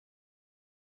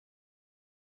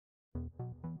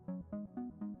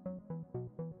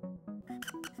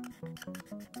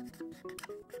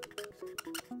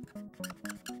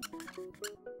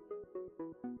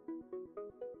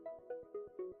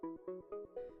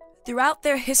Throughout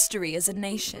their history as a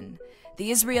nation, the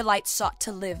Israelites sought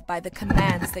to live by the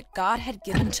commands that God had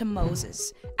given to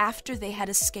Moses after they had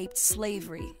escaped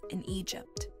slavery in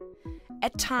Egypt.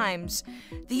 At times,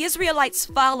 the Israelites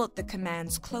followed the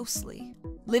commands closely,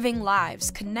 living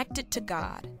lives connected to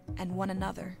God and one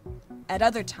another. At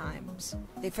other times,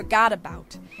 they forgot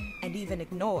about and even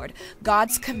ignored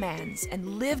God's commands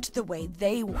and lived the way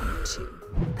they wanted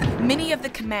to. Many of the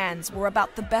commands were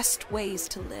about the best ways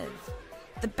to live,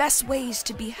 the best ways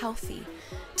to be healthy,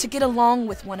 to get along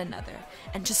with one another,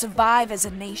 and to survive as a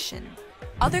nation.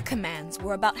 Other commands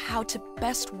were about how to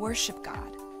best worship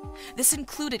God. This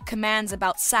included commands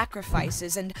about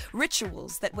sacrifices and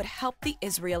rituals that would help the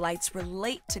Israelites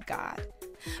relate to God.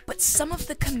 But some of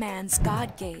the commands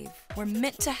God gave were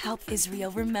meant to help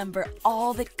Israel remember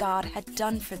all that God had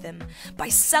done for them by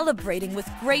celebrating with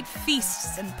great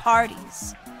feasts and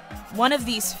parties. One of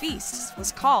these feasts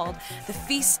was called the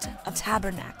Feast of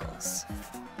Tabernacles.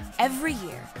 Every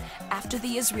year, after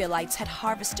the Israelites had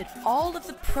harvested all of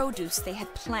the produce they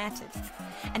had planted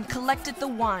and collected the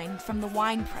wine from the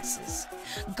wine presses,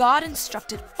 God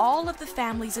instructed all of the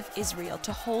families of Israel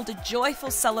to hold a joyful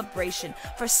celebration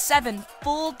for 7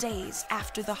 full days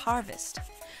after the harvest,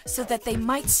 so that they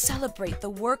might celebrate the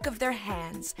work of their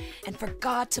hands and for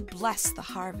God to bless the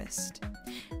harvest.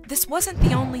 This wasn't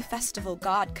the only festival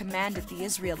God commanded the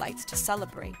Israelites to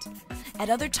celebrate. At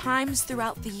other times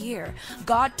throughout the year,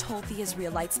 God told the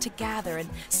Israelites to gather and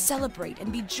celebrate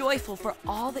and be joyful for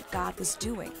all that God was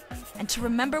doing, and to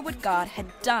remember what God had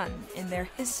done in their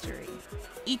history.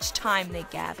 Each time they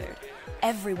gathered,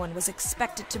 everyone was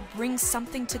expected to bring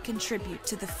something to contribute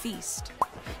to the feast.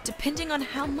 Depending on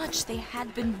how much they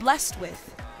had been blessed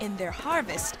with in their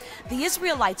harvest, the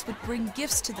Israelites would bring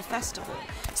gifts to the festival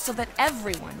so that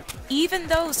everyone, even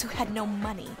those who had no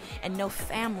money and no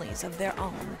families of their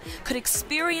own, could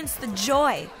experience the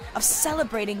joy of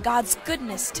celebrating God's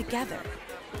goodness together.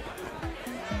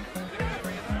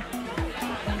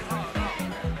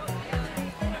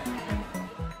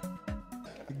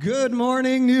 Good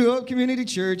morning, New Hope Community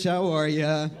Church. How are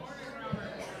ya?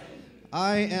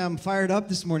 I am fired up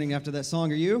this morning after that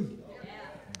song. Are you?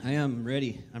 I am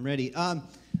ready. I'm ready.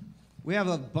 We have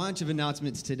a bunch of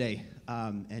announcements today,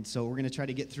 and so we're going to try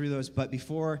to get through those. But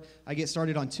before I get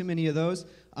started on too many of those,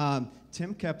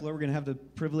 Tim Kepler, we're going to have the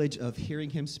privilege of hearing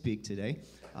him speak today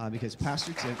because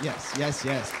Pastor Tim, yes.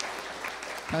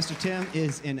 Pastor Tim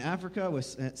is in Africa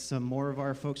with some more of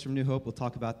our folks from New Hope. We'll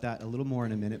talk about that a little more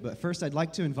in a minute. But first, I'd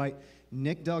like to invite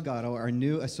Nick Delgado, our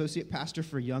new associate pastor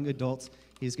for young adults.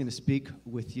 He's going to speak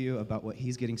with you about what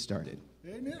he's getting started.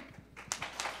 Amen.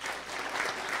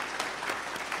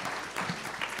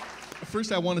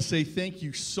 First, I want to say thank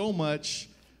you so much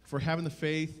for having the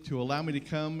faith to allow me to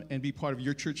come and be part of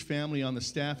your church family on the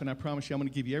staff. And I promise you, I'm going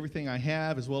to give you everything I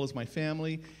have as well as my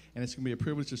family. And it's going to be a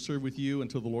privilege to serve with you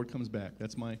until the Lord comes back.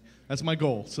 That's my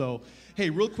goal. So,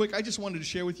 hey, real quick, I just wanted to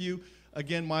share with you,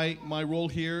 again, my role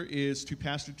here is to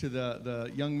pastor to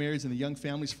the young marrieds and the young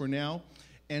families for now.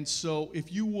 And so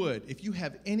if you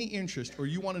have any interest or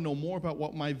you want to know more about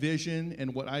what my vision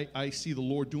and what I see the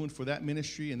Lord doing for that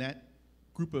ministry and that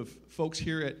group of folks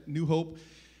here at New Hope,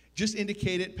 just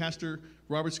indicate it. Pastor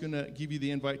Robert's going to give you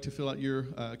the invite to fill out your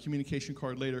communication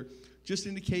card later. Just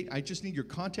indicate, I just need your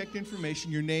contact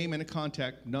information, your name and a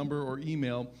contact number or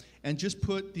email, and just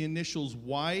put the initials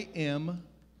YM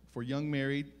for young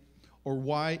married or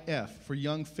YF for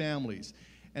young families.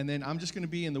 And then I'm just going to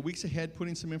be in the weeks ahead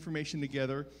putting some information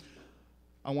together.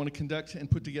 I want to conduct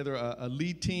and put together a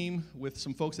lead team with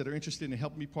some folks that are interested in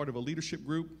helping me part of a leadership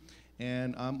group.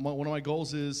 And one of my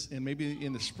goals is, and maybe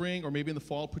in the spring or maybe in the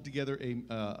fall, put together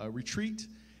a retreat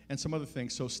and some other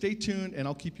things. So stay tuned, and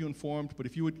I'll keep you informed. But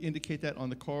if you would indicate that on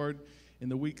the card in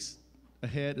the weeks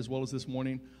ahead, as well as this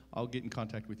morning, I'll get in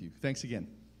contact with you. Thanks again.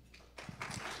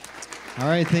 All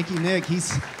right, thank you, Nick.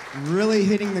 He's really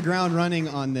hitting the ground running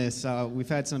on this. We've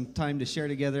had some time to share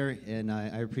together, and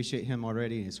I appreciate him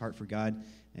already and his heart for God.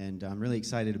 And I'm really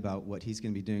excited about what he's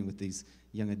going to be doing with these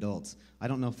young adults. I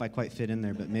don't know if I quite fit in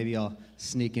there, but maybe I'll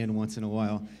sneak in once in a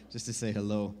while just to say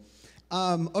hello.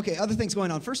 Okay, other things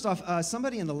going on. First off,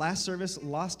 somebody in the last service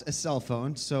lost a cell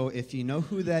phone. So if you know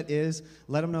who that is,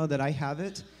 let them know that I have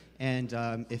it. And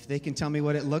if they can tell me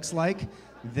what it looks like,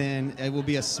 then it will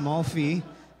be a small fee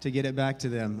to get it back to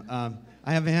them.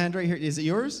 I have a hand right here. Is it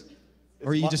yours?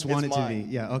 Or you just want it to be?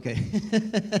 Yeah, okay.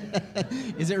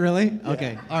 Is it really? Yeah.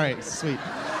 Okay, all right, sweet.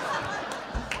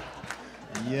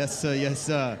 Yes, sir, yes,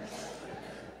 sir.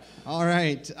 All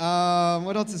right,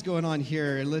 what else is going on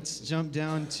here? Let's jump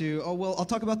down to, I'll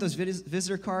talk about those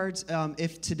visitor cards.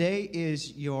 If today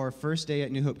is your first day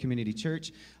at New Hope Community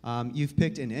Church, You've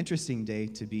picked an interesting day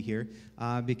to be here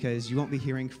because you won't be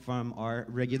hearing from our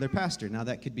regular pastor. Now,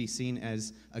 that could be seen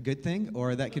as a good thing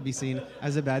or that could be seen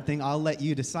as a bad thing. I'll let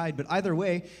you decide. But either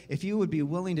way, if you would be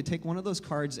willing to take one of those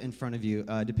cards in front of you,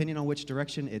 depending on which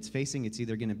direction it's facing, it's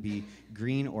either going to be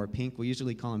green or pink. We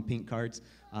usually call them pink cards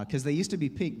because they used to be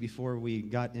pink before we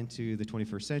got into the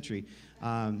 21st century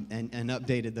and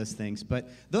updated those things. But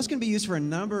those can be used for a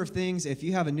number of things. If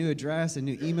you have a new address, a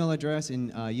new email address,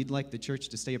 and you'd like the church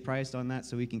to stay apprised on that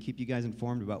so we can keep you guys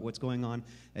informed about what's going on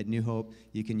at New Hope,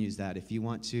 you can use that. If you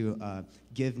want to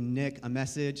give Nick a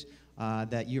message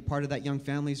that you're part of that young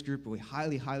families group, we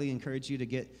highly, highly encourage you to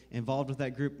get involved with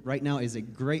that group. Right now is a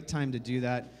great time to do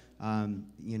that.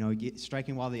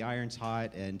 Striking while the iron's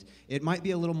hot, and it might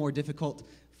be a little more difficult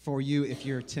for you if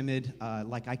you're timid,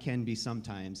 like I can be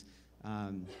sometimes,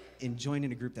 in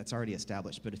joining a group that's already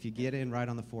established. But if you get in right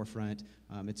on the forefront,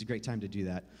 it's a great time to do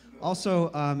that. Also,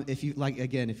 if you've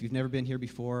never been here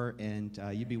before and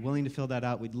you'd be willing to fill that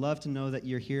out, we'd love to know that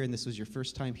you're here and this was your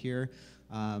first time here.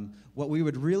 What we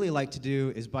would really like to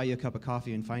do is buy you a cup of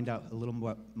coffee and find out a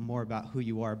little more about who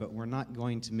you are, but we're not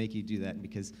going to make you do that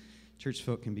because church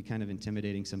folk can be kind of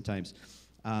intimidating sometimes.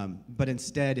 But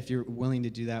instead, if you're willing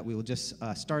to do that, we will just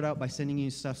start out by sending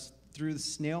you stuff through the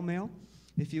snail mail,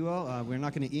 if you will. We're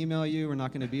not going to email you. We're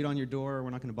not going to beat on your door. We're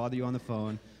not going to bother you on the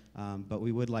phone. But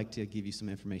we would like to give you some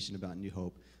information about New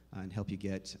Hope and help you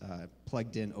get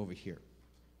plugged in over here.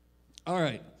 All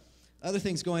right. Other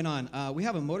things going on. We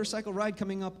have a motorcycle ride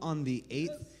coming up on the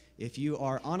 8th. If you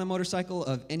are on a motorcycle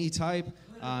of any type,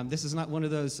 this is not one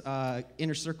of those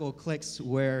inner circle cliques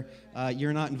where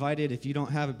you're not invited if you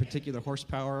don't have a particular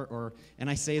horsepower. And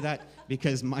I say that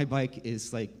because my bike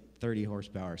is like 30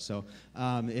 horsepower. So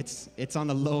it's on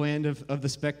the low end of the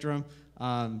spectrum.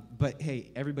 But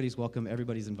hey, everybody's welcome.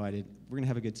 Everybody's invited. We're going to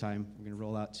have a good time. We're going to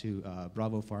roll out to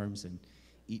Bravo Farms and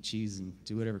eat cheese and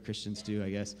do whatever Christians do, I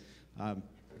guess.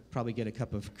 Probably get a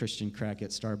cup of Christian crack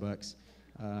at Starbucks.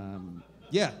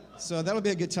 Yeah, so that'll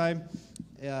be a good time.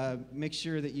 Make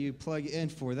sure that you plug in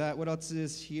for that. What else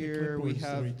is here? We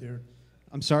have right there.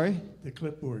 I'm sorry? The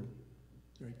clipboard.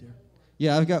 Right there.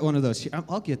 Yeah, I've got one of those.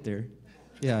 I'll get there.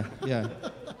 Yeah.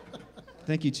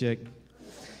 Thank you, Chick.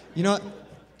 You know what?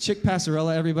 Chick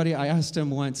Passarella, everybody, I asked him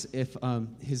once if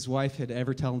his wife had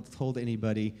ever told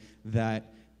anybody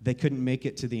that they couldn't make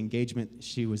it to the engagement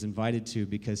she was invited to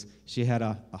because she had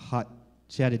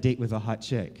a date with a hot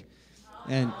chick.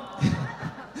 And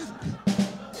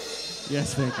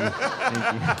yes, thank you.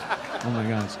 Oh my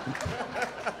gosh.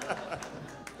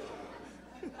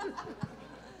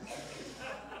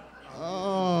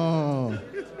 Oh,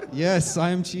 yes,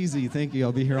 I am cheesy. Thank you.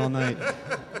 I'll be here all night.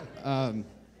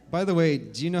 By the way,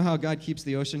 do you know how God keeps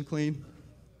the ocean clean?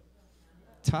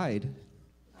 Tide.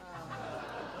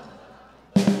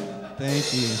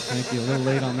 Thank you. A little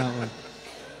late on that one.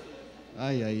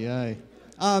 Ay.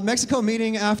 Mexico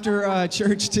meeting after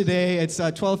church today. It's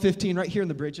 12:15 right here in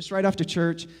the bridge, just right after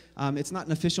church. It's not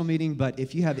an official meeting, but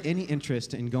if you have any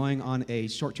interest in going on a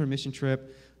short-term mission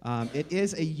trip, it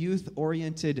is a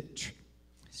youth-oriented,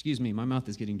 excuse me, my mouth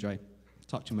is getting dry.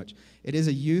 Talk too much. It is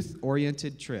a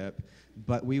youth-oriented trip,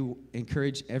 but we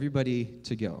encourage everybody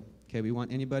to go. Okay, we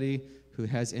want anybody who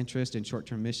has interest in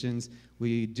short-term missions.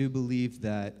 We do believe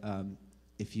that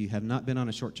if you have not been on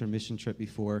a short-term mission trip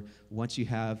before, once you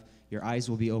have, your eyes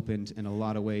will be opened in a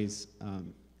lot of ways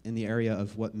in the area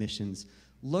of what missions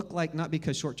look like, not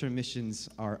because short-term missions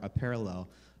are a parallel,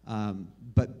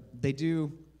 but they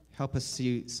do help us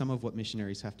see some of what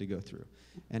missionaries have to go through.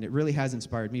 And it really has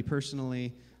inspired me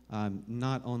personally,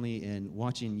 not only in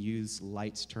watching youth's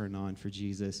lights turn on for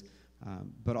Jesus,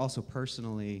 but also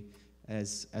personally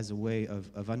as a way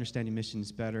of understanding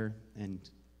missions better and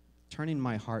turning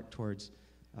my heart towards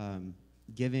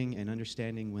giving and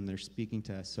understanding when they're speaking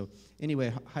to us. So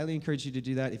anyway, highly encourage you to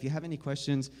do that. If you have any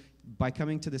questions, by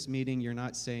coming to this meeting, you're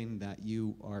not saying that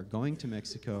you are going to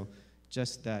Mexico,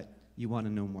 just that you want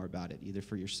to know more about it, either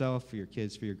for yourself, for your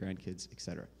kids, for your grandkids,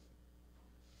 etc.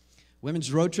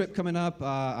 Women's road trip coming up.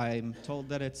 I'm told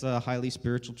that it's a highly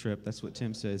spiritual trip. That's what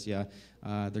Tim says, yeah.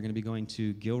 They're going to be going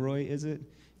to Gilroy, is it?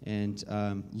 And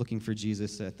looking for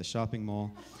Jesus at the shopping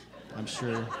mall. I'm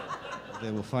sure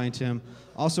they will find him.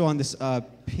 Also on this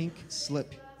pink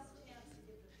slip.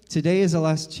 Today is the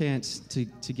last chance to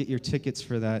get your tickets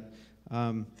for that.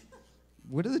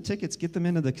 What are the tickets? Get them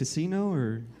into the casino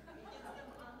or?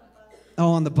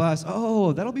 Oh, on the bus.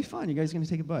 Oh, that'll be fun. You guys are going to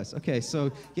take a bus. Okay,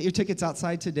 so get your tickets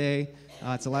outside today.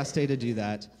 It's the last day to do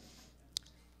that.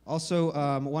 Also,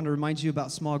 I want to remind you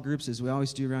about small groups, as we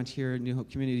always do around here. New Hope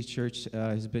Community Church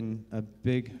has been a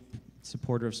big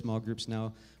supporter of small groups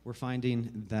now. We're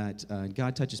finding that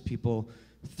God touches people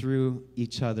through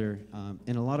each other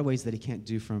in a lot of ways that he can't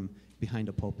do from behind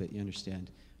a pulpit, you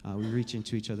understand. We reach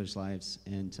into each other's lives,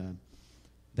 and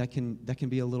that can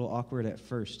be a little awkward at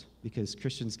first because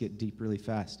Christians get deep really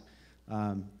fast.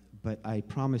 But I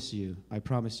promise you,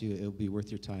 it'll be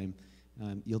worth your time.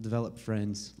 You'll develop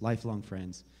friends, lifelong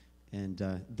friends, and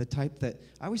the type that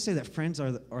I always say that friends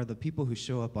are the people who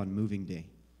show up on moving day.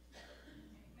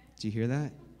 Do you hear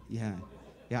that? Yeah.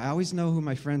 I always know who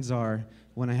my friends are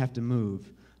when I have to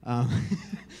move.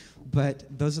 But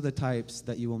those are the types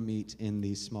that you will meet in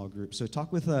these small groups. So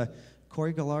talk with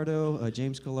Corey Gallardo,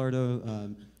 James Gallardo,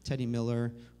 Teddy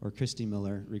Miller, or Christy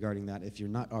Miller regarding that if you're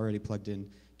not already plugged in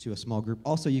to a small group.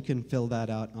 Also, you can fill that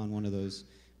out on one of those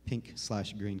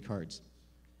pink/green cards.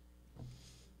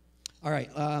 All right,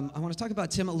 I want to talk about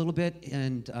Tim a little bit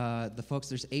and the folks.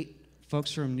 There's 8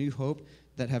 folks from New Hope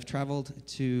that have traveled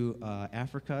to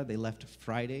Africa. They left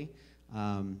Friday.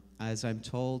 As I'm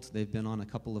told, they've been on a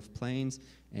couple of planes,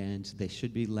 and they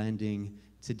should be landing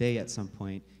today at some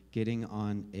point, getting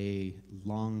on a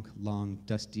long,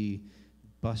 dusty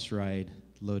bus ride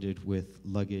loaded with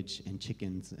luggage and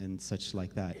chickens and such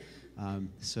like that.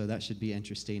 So that should be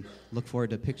interesting. Look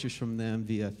forward to pictures from them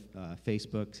via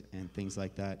Facebook and things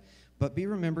like that. But be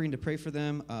remembering to pray for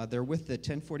them. They're with the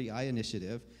 1040I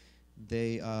initiative.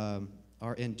 They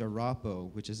are in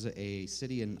Darapo, which is a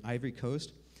city in Ivory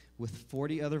Coast, with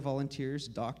 40 other volunteers,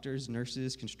 doctors,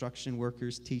 nurses, construction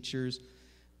workers, teachers.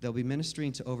 They'll be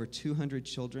ministering to over 200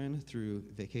 children through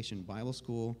Vacation Bible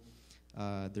School.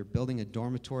 They're building a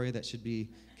dormitory that should be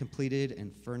completed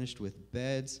and furnished with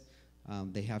beds.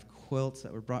 They have quilts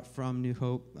that were brought from New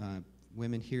Hope,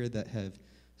 women here that have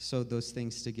sewed those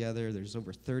things together. There's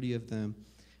over 30 of them.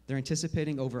 They're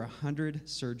anticipating over 100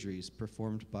 surgeries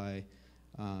performed,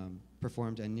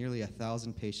 and nearly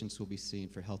 1,000 patients will be seen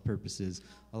for health purposes.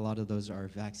 A lot of those are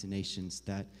vaccinations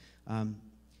that,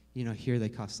 here they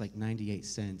cost like 98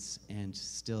 cents, and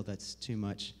still that's too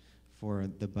much for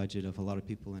the budget of a lot of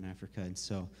people in Africa. And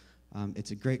so it's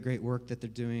a great work that they're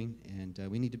doing, and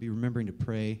we need to be remembering to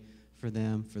pray for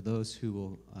them, for those who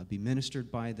will be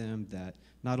ministered by them, that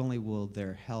not only will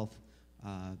their health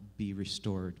be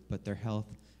restored, but their health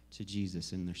to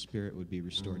Jesus and their spirit would be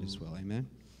restored as well. Amen?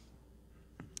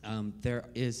 There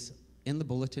is in the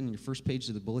bulletin, your first page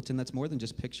of the bulletin, that's more than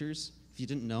just pictures, if you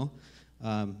didn't know.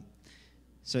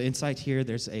 So inside here,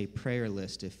 there's a prayer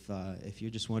list. If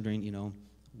you're just wondering,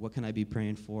 what can I be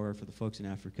praying for the folks in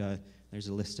Africa, there's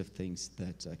a list of things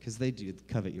that, because they do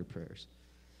covet your prayers.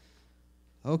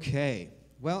 Okay,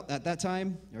 well, at that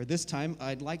time, or this time,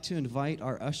 I'd like to invite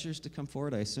our ushers to come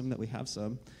forward. I assume that we have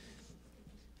some,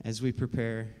 as we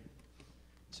prepare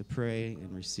to pray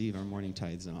and receive our morning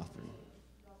tithes and offering.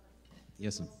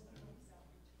 Yes, ma'am.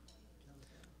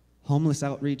 Homeless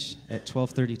outreach at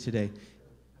 12:30 today.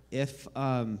 If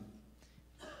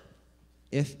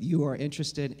you are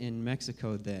interested in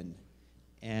Mexico then,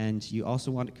 and you also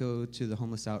want to go to the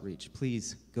homeless outreach,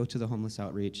 please go to the homeless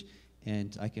outreach,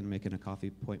 and I can make a coffee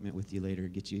appointment with you later,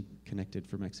 get you connected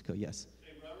for Mexico. Yes?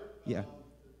 Hey, Robert? Yeah.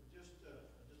 Just a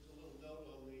little note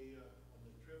on the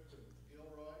trip to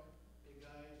Gilroy. Hey,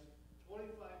 guys, $25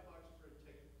 for a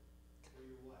ticket for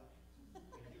your wife, and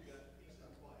you got peace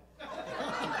and quiet.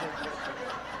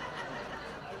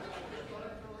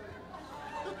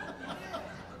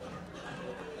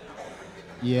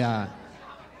 Yeah.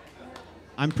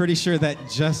 I'm pretty sure that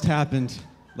just happened,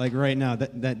 like right now.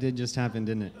 That did just happen,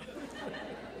 didn't it?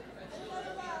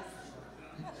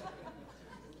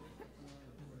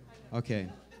 Okay.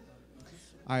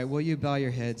 All right, will you bow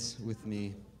your heads with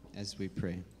me as we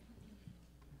pray?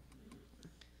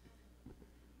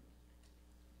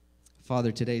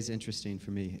 Father, today's interesting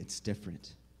for me. It's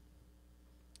different.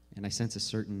 And I sense a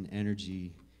certain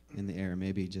energy in the air,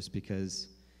 maybe just because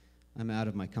I'm out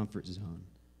of my comfort zone.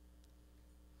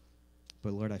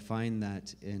 But Lord, I find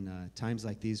that in times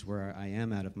like these where I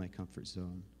am out of my comfort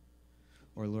zone,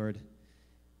 or Lord,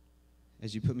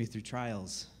 as you put me through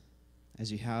trials,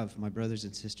 as you have my brothers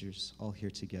and sisters all here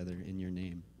together in your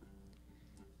name,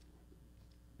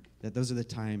 that those are the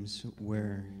times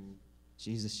where,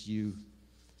 Jesus, you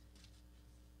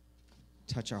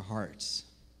touch our hearts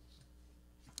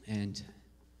and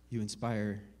you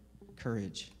inspire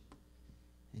courage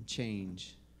and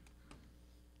change.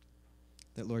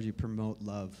 That, Lord, you promote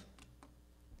love.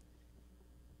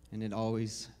 And it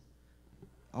always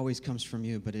comes from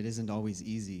you, but it isn't always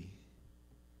easy.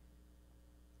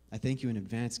 I thank you in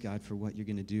advance, God, for what you're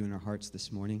going to do in our hearts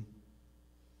this morning.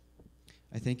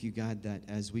 I thank you, God, that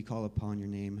as we call upon your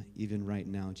name, even right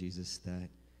now, Jesus, that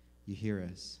you hear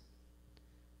us.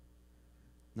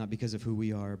 Not because of who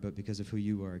we are, but because of who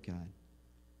you are, God.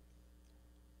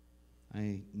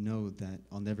 I know that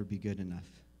I'll never be good enough.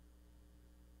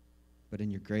 But in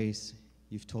your grace,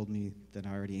 you've told me that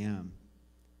I already am,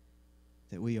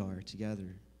 that we are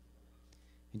together.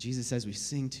 And Jesus, as we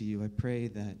sing to you, I pray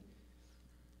that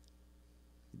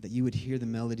you would hear the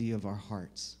melody of our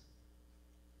hearts,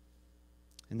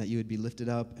 and that you would be lifted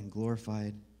up and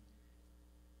glorified.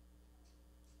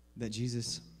 That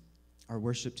Jesus, our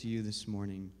worship to you this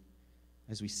morning,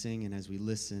 as we sing and as we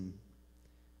listen,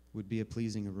 would be a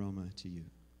pleasing aroma to you.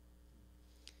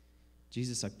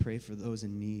 Jesus, I pray for those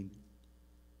in need,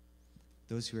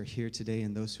 those who are here today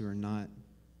and those who are not,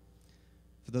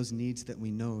 for those needs that we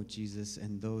know, Jesus,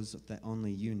 and those that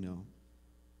only you know.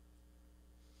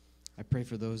 I pray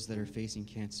for those that are facing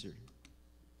cancer,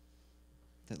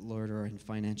 that, Lord, are in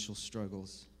financial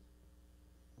struggles,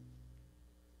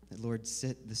 that, Lord,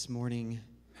 sit this morning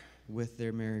with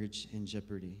their marriage in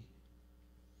jeopardy.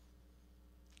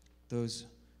 Those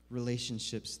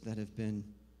relationships that have been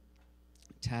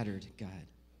tattered, God,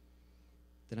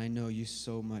 that I know you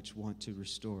so much want to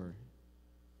restore.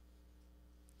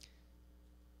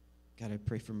 God, I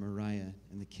pray for Mariah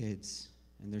and the kids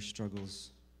and their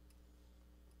struggles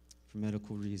for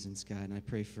medical reasons, God. And I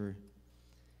pray for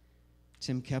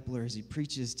Tim Kepler as he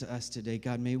preaches to us today.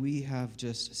 God, may we have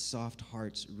just soft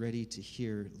hearts ready to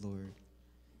hear, Lord.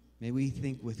 May we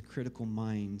think with critical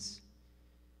minds.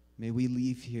 May we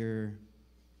leave here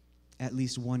at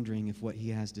least wondering if what he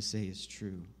has to say is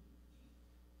true,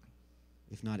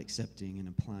 if not accepting and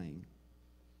applying.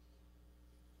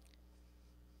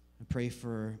 I pray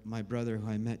for my brother who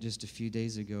I met just a few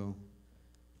days ago,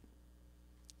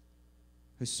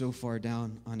 who's so far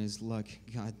down on his luck,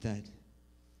 God, that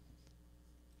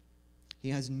he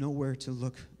has nowhere to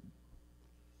look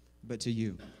but to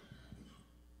you.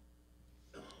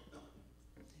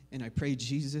 And I pray,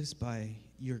 Jesus, by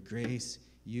your grace,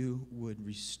 you would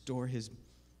restore his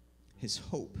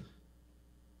hope,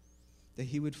 that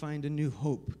he would find a new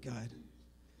hope, God,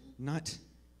 not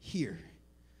here,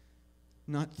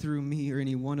 not through me or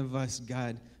any one of us,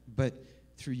 God, but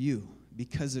through you,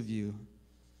 because of you,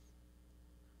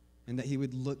 and that he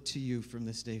would look to you from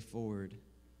this day forward,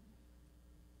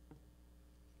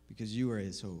 because you are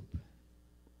his hope.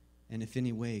 And if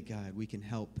any way, God, we can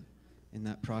help in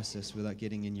that process without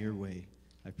getting in your way,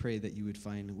 I pray that you would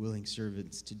find willing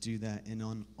servants to do that, and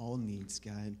on all needs,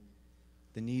 God.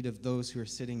 The need of those who are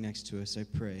sitting next to us, I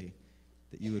pray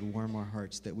that you would warm our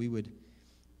hearts, that we would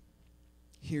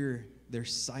hear their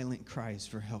silent cries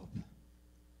for help,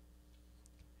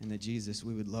 and that, Jesus,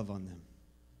 we would love on them.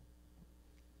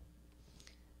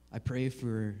 I pray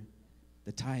for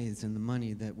the tithes and the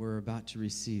money that we're about to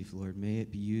receive, Lord. May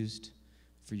it be used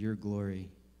for your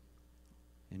glory,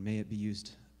 and may it be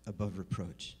used above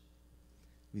reproach.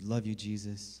 We love you,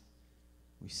 Jesus.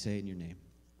 We say it in your name.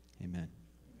 Amen.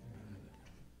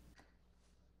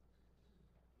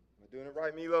 Am I doing it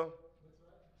right, Milo?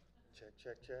 Check,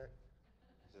 check, check.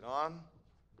 Is it on?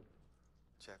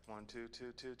 Check 1, 2,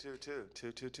 2, 2, 2, 2,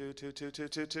 2, 2, 2, 2, 2, 2,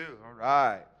 2, 2. All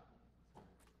right.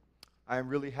 I am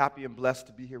really happy and blessed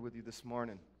to be here with you this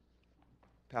morning.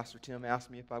 Pastor Tim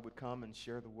asked me if I would come and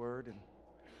share the word, and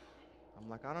I'm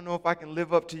like, I don't know if I can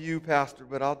live up to you, Pastor,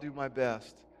 but I'll do my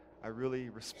best. I really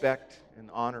respect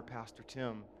and honor Pastor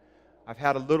Tim. I've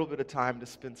had a little bit of time to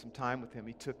spend some time with him.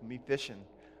 He took me fishing,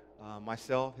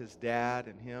 myself, his dad,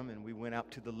 and him, and we went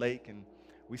out to the lake, and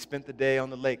we spent the day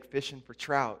on the lake fishing for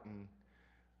trout, and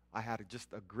I had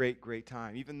just a great, great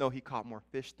time, even though he caught more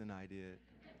fish than I did.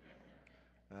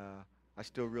 I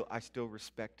still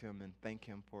respect him and thank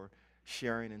him for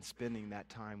sharing and spending that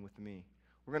time with me.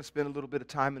 We're going to spend a little bit of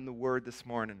time in the Word this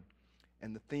morning,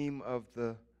 and the theme of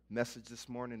the message this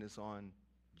morning is on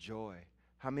joy.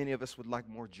 How many of us would like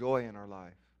more joy in our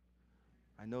life?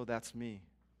 I know that's me.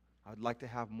 I'd like to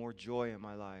have more joy in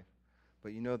my life.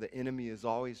 But you know, the enemy is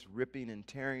always ripping and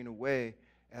tearing away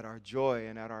at our joy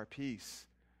and at our peace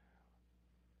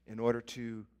in order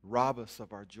to rob us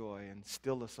of our joy and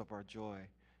steal us of our joy.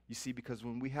 You see, because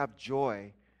when we have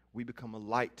joy, we become a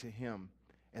light to him,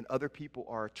 and other people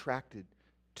are attracted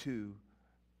to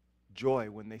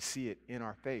joy when they see it in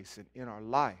our face and in our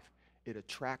life. It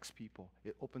attracts people.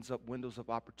 It opens up windows of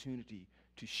opportunity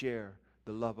to share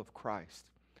the love of Christ.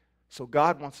 So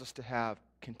God wants us to have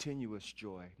continuous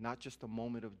joy, not just a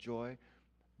moment of joy,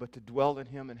 but to dwell in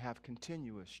him and have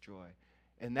continuous joy.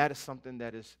 And that is something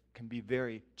that can be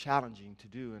very challenging to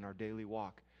do in our daily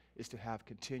walk, is to have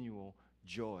continual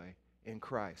joy in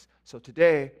Christ. So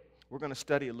today, we're going to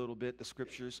study a little bit the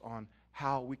scriptures on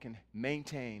how we can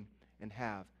maintain and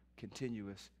have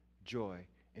continuous joy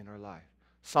in our life.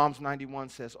 Psalms 91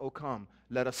 says, "O come,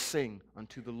 let us sing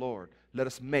unto the Lord. Let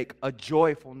us make a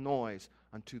joyful noise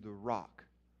unto the rock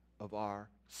of our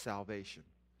salvation.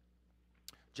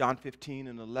 John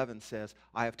 15:11 says,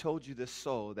 I have told you this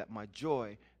so that my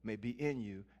joy may be in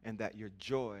you and that your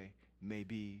joy may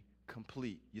be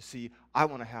complete. You see, I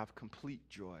want to have complete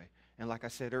joy. And like I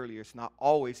said earlier, it's not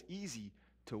always easy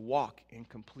to walk in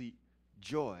complete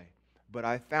joy. But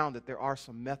I found that there are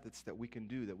some methods that we can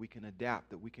do, that we can adapt,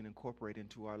 that we can incorporate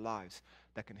into our lives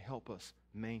that can help us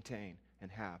maintain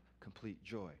and have complete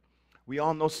joy. We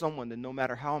all know someone that no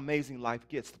matter how amazing life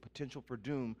gets, the potential for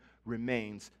doom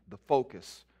remains the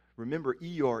focus. Remember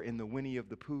Eeyore in the Winnie of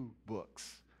the Pooh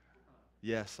books?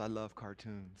 Yes, I love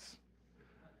cartoons.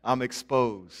 I'm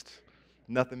exposed.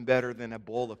 Nothing better than a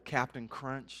bowl of Captain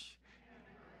Crunch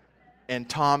and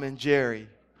Tom and Jerry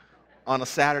on a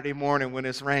Saturday morning when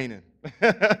it's raining.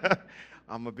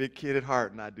 I'm a big kid at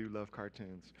heart, and I do love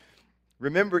cartoons.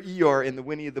 Remember Eeyore in the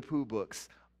Winnie the Pooh books.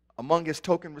 Among his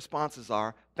token responses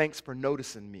are, thanks for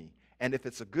noticing me. And if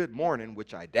it's a good morning,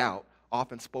 which I doubt,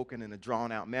 often spoken in a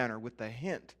drawn-out manner with a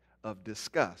hint of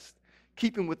disgust.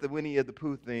 Keeping with the Winnie the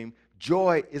Pooh theme,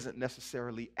 joy isn't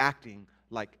necessarily acting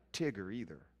like Tigger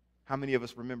either. How many of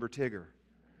us remember Tigger?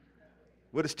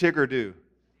 What does Tigger do?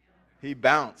 He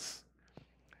bounces.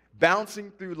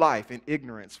 Bouncing through life in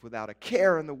ignorance without a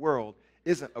care in the world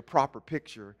isn't a proper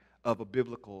picture of a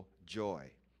biblical joy.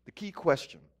 The key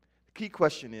question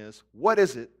is, what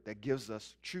is it that gives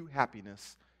us true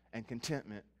happiness and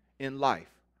contentment in life?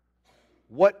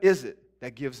 What is it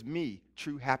that gives me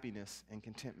true happiness and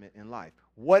contentment in life?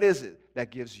 What is it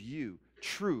that gives you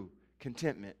true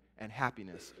contentment and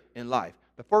happiness in life?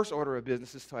 The first order of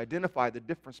business is to identify the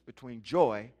difference between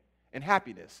joy and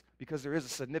happiness, because there is a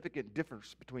significant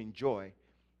difference between joy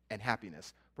and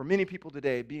happiness. For many people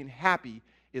today, being happy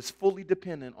is fully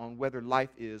dependent on whether life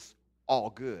is all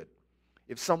good.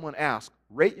 If someone asks,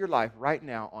 rate your life right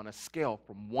now on a scale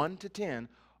from 1 to 10,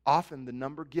 often the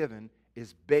number given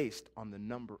is based on the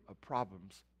number of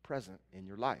problems present in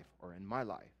your life or in my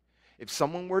life. If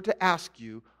someone were to ask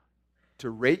you to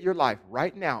rate your life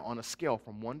right now on a scale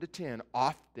from 1 to 10,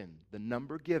 often the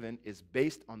number given is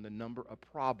based on the number of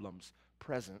problems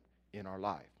present in our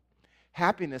life.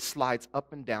 Happiness slides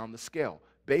up and down the scale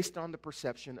based on the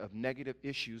perception of negative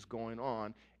issues going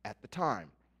on at the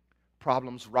time.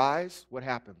 Problems rise, what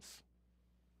happens?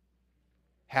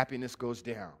 Happiness goes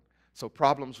down. So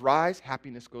problems rise,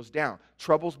 happiness goes down.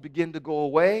 Troubles begin to go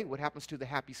away, what happens to the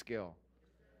happy scale?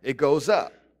 It goes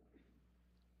up.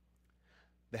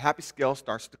 The happy scale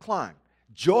starts to climb.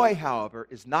 Joy, however,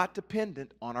 is not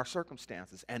dependent on our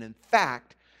circumstances. And in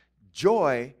fact,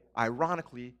 joy,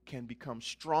 ironically, can become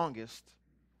strongest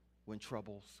when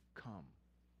troubles come.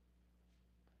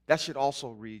 That should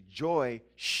also read, joy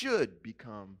should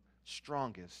become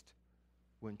strongest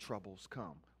when troubles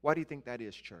come. Why do you think that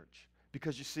is, church?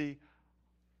 Because you see,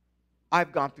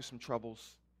 I've gone through some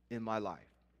troubles in my life,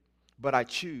 but I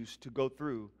choose to go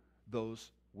through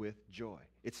those with joy.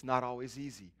 It's not always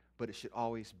easy, but it should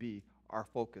always be our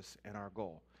focus and our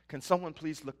goal. Can someone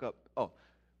please look up,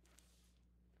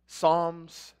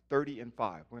 Psalms 30 and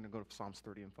 5. We're going to go to Psalms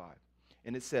 30 and 5.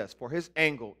 And it says, for his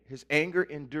anger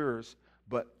endures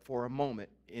but for a moment.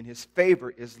 In his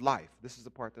favor is life. This is the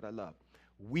part that I love.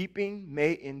 Weeping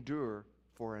may endure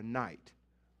for a night,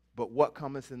 but what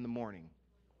cometh in the morning?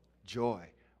 Joy.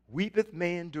 Weepeth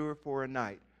may endure for a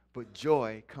night, but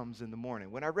joy comes in the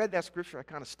morning. When I read that scripture, I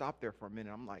kind of stopped there for a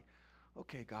minute. I'm like,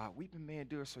 okay, God, weeping may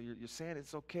endure, so you're saying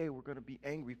it's okay, we're going to be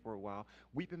angry for a while.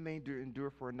 Weeping may endure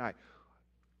for a night.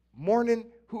 Morning,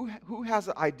 who has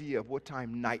an idea of what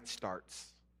time night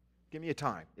starts? Give me a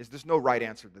time. There's no right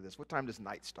answer to this. What time does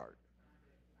night start?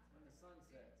 When the sun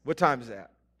sets. What time is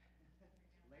that?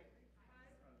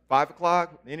 5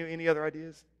 o'clock? Any other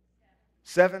ideas?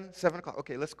 7 o'clock.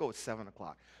 Okay, let's go with 7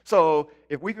 o'clock. So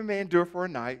if weeping may endure for a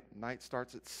night, night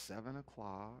starts at 7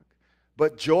 o'clock,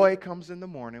 but joy comes in the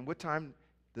morning. What time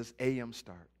does AM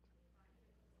start?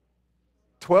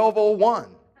 12:01,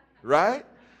 right?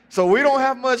 So we don't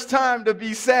have much time to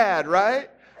be sad, right?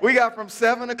 We got from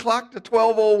 7 o'clock to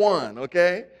 12:01,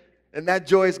 okay? And that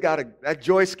joy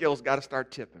scale's got to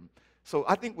start tipping. So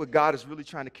I think what God is really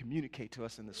trying to communicate to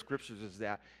us in the scriptures is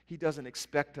that he doesn't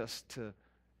expect us to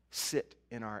sit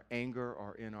in our anger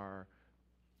or in our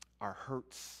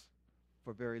hurts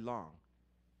for very long.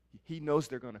 He knows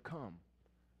they're going to come,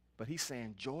 but he's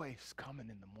saying joy is coming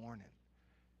in the morning.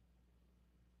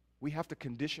 We have to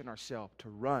condition ourselves to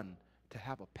run, to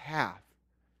have a path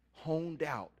honed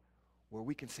out where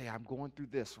we can say, I'm going through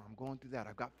this or I'm going through that.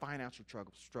 I've got financial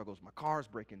struggles. My car's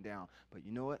breaking down. But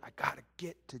you know what? I got to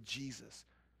get to Jesus,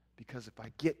 because if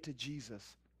I get to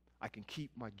Jesus, I can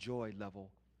keep my joy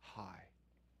level high.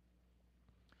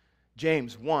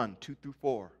 James 1, 2 through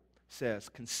 4 says,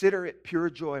 "Consider it pure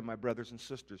joy, my brothers and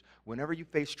sisters, whenever you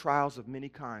face trials of many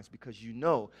kinds, because you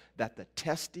know that the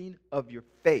testing of your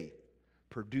faith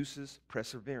produces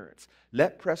perseverance.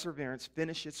 Let perseverance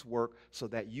finish its work so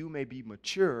that you may be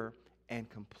mature and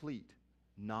complete,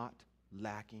 not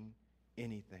lacking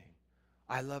anything."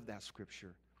 I love that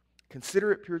scripture.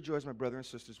 Consider it pure joy, my brothers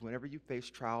and sisters, whenever you face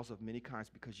trials of many kinds,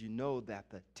 because you know that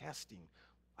the testing.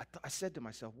 I said to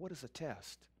myself, what is a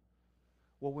test?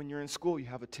 Well, when you're in school, you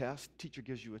have a test. Teacher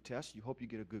gives you a test. You hope you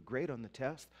get a good grade on the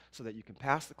test so that you can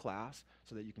pass the class,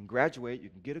 so that you can graduate, you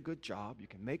can get a good job, you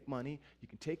can make money, you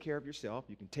can take care of yourself,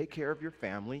 you can take care of your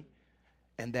family,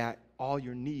 and that all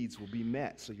your needs will be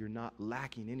met so you're not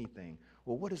lacking anything.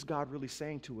 Well, what is God really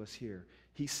saying to us here?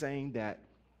 He's saying that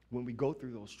when we go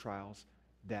through those trials,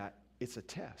 that it's a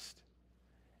test,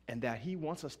 and that He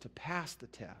wants us to pass the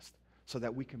test so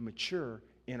that we can mature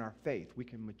in our faith, we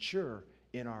can mature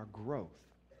in our growth.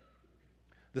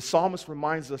 The psalmist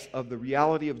reminds us of the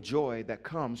reality of joy that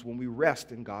comes when we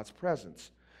rest in God's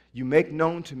presence. "You make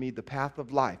known to me the path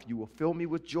of life. You will fill me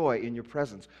with joy in your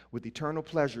presence, with eternal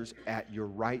pleasures at your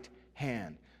right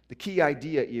hand." The key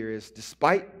idea here is,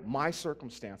 despite my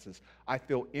circumstances, I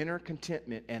feel inner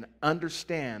contentment and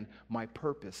understand my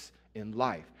purpose in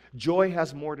life. Joy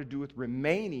has more to do with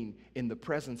remaining in the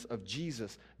presence of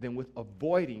Jesus than with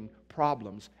avoiding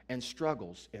problems and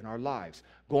struggles in our lives.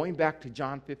 Going back to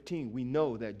John 15, we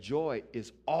know that joy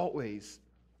is always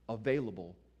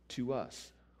available to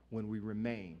us when we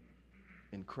remain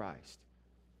in Christ.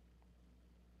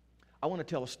 I want to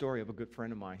tell a story of a good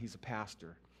friend of mine. He's a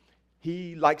pastor.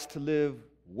 He likes to live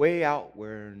way out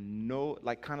where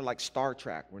kind of like Star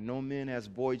Trek, where no man has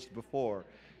voyaged before.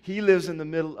 He lives in the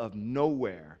middle of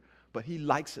nowhere, but he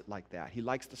likes it like that. He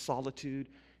likes the solitude.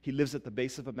 He lives at the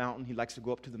base of a mountain. He likes to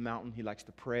go up to the mountain. He likes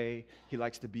to pray. He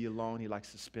likes to be alone. He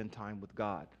likes to spend time with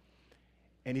God.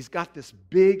 And he's got this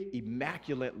big,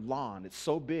 immaculate lawn. It's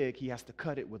so big, he has to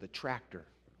cut it with a tractor.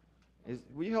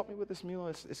 Will you help me with this, Mila?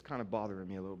 It's kind of bothering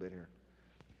me a little bit here.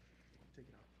 Take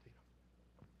it off.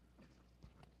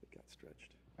 It got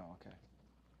stretched. Oh, okay.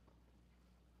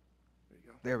 There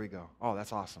you go. There we go. Oh,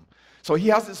 that's awesome. So he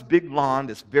has this big lawn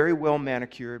that's very well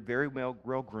manicured, very well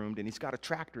groomed, and he's got a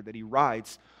tractor that he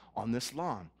rides on this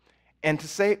lawn. And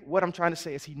what I'm trying to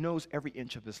say is he knows every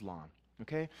inch of his lawn.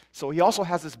 Okay? So he also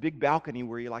has this big balcony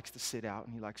where he likes to sit out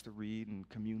and he likes to read and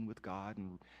commune with God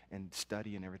and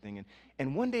study and everything.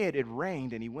 And one day it had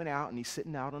rained and he went out and he's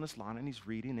sitting out on his lawn and he's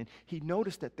reading, and he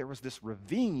noticed that there was this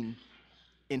ravine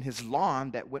in his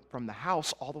lawn that went from the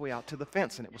house all the way out to the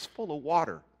fence, and it was full of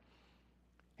water.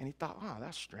 And he thought, oh,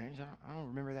 that's strange. I don't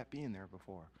remember that being there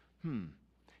before.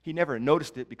 He never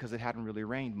noticed it because it hadn't really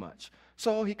rained much.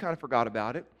 So he kind of forgot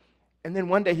about it. And then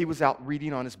one day he was out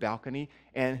reading on his balcony,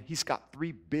 and he's got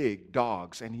 3 big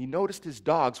dogs. And he noticed his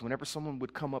dogs, whenever someone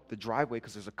would come up the driveway,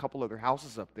 because there's a couple other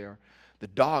houses up there, the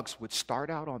dogs would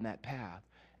start out on that path,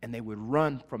 and they would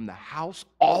run from the house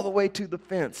all the way to the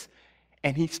fence.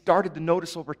 And he started to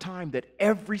notice over time that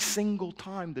every single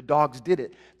time the dogs did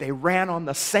it, they ran on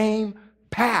the same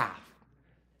path.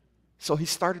 So he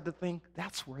started to think,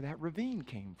 that's where that ravine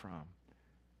came from.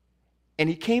 And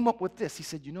he came up with this. He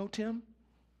said, you know, Tim,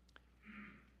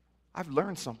 I've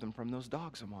learned something from those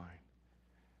dogs of mine.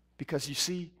 Because you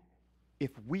see,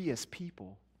 if we as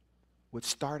people would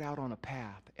start out on a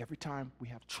path every time we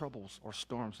have troubles or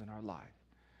storms in our life,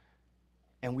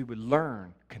 and we would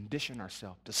learn, condition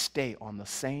ourselves to stay on the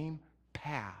same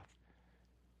path,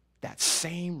 that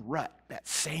same rut, that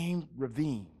same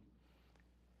ravine.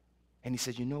 And he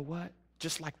said, you know what?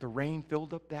 Just like the rain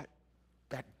filled up that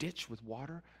ditch with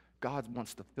water, God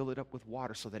wants to fill it up with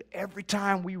water so that every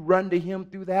time we run to Him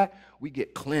through that, we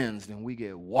get cleansed and we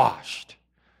get washed.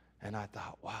 And I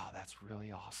thought, wow, that's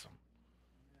really awesome.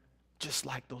 Just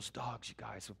like those dogs, you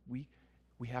guys, if we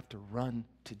have to run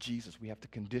to Jesus. We have to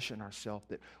condition ourselves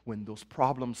that when those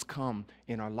problems come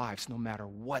in our lives, no matter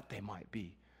what they might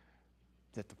be,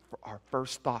 that our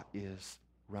first thought is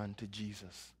run to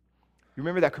Jesus. You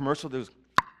remember that commercial? There was,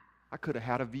 I could have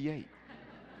had a V8.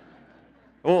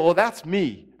 Well, that's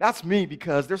me. That's me,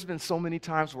 because there's been so many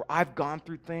times where I've gone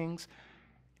through things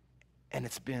and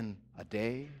it's been a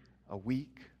day, a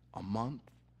week, a month,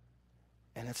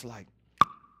 and it's like,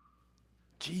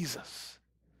 Jesus.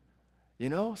 You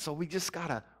know? So we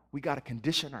gotta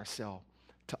condition ourselves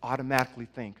to automatically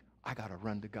think, I gotta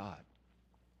run to God.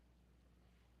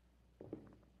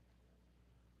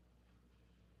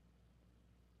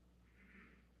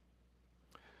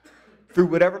 Through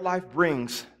whatever life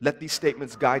brings, let these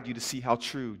statements guide you to see how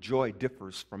true joy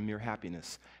differs from mere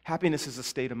happiness. Happiness is a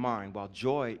state of mind, while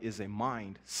joy is a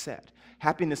mindset.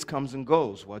 Happiness comes and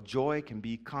goes, while joy can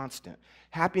be constant.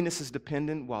 Happiness is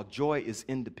dependent, while joy is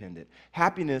independent.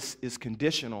 Happiness is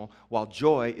conditional, while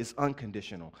joy is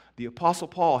unconditional. The Apostle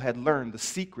Paul had learned the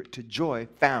secret to joy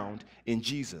found in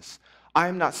Jesus. I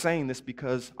am not saying this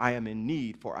because I am in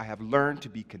need, for I have learned to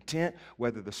be content,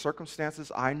 whether the circumstances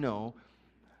I know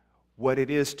what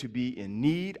it is to be in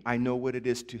need. I know what it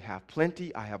is to have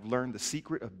plenty. I have learned the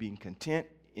secret of being content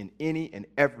in any and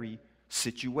every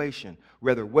situation.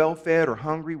 Whether well-fed or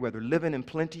hungry, whether living in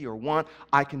plenty or want,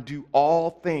 I can do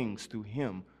all things through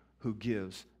him who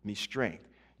gives me strength.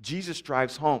 James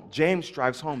drives home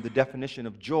the definition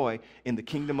of joy in the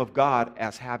kingdom of God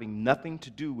as having nothing to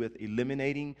do with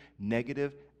eliminating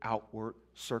negative outward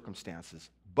circumstances,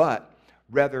 but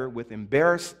rather with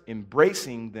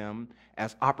embracing them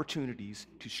as opportunities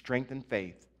to strengthen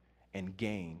faith and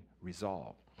gain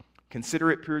resolve.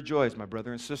 Consider it pure joy, my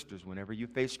brothers and sisters, whenever you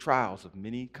face trials of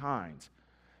many kinds,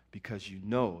 because you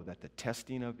know that the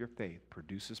testing of your faith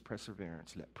produces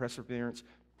perseverance. Let perseverance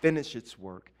finish its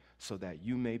work so that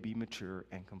you may be mature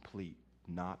and complete,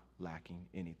 not lacking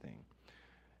anything.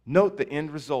 Note the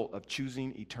end result of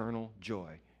choosing eternal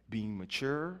joy, being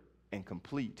mature and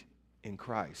complete in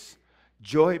Christ.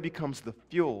 Joy becomes the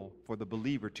fuel for the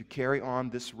believer to carry on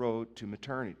this road to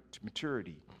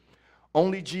maturity.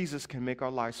 Only Jesus can make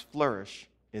our lives flourish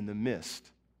in the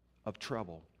midst of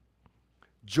trouble.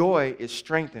 Joy is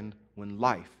strengthened when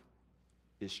life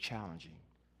is challenging.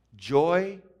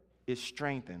 Joy is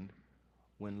strengthened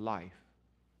when life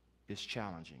is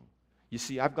challenging. You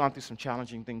see, I've gone through some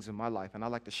challenging things in my life, and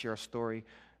I'd like to share a story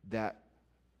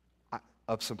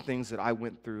of some things that I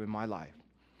went through in my life.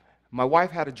 My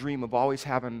wife had a dream of always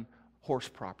having horse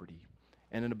property.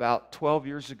 And in about 12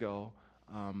 years ago,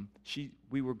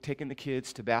 we were taking the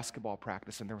kids to basketball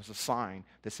practice, and there was a sign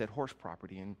that said horse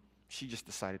property, and she just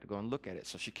decided to go and look at it.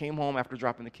 So she came home after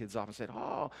dropping the kids off and said,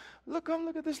 "Oh, look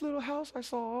at this little house I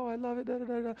saw. Oh, I love it." Da, da,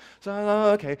 da, da. So,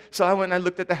 okay. So I went and I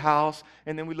looked at the house,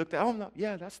 and then we looked at, oh, no,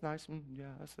 yeah, that's nice. Yeah,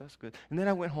 that's good. And then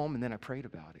I went home, and then I prayed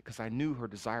about it because I knew her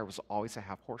desire was always to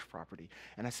have horse property.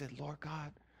 And I said, "Lord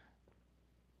God,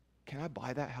 can I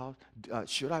buy that house?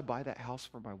 Should I buy that house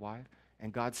for my wife?"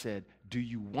 And God said, "Do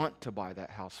you want to buy that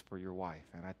house for your wife?"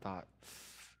 And I thought,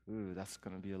 ooh, that's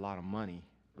going to be a lot of money,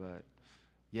 but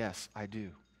yes, I do.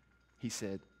 He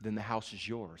said, "Then the house is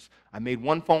yours." I made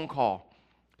one phone call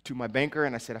to my banker,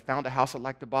 and I said, "I found a house I'd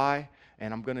like to buy,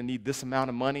 and I'm going to need this amount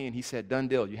of money." And he said, "Done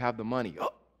deal, you have the money."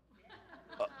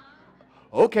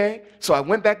 Okay. So I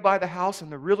went back by the house,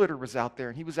 and the realtor was out there,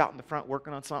 and he was out in the front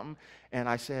working on something. And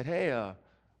I said, "Hey,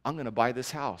 I'm going to buy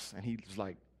this house." And he was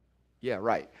like, "Yeah,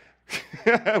 right."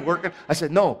 Working. I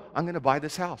said, "No, I'm going to buy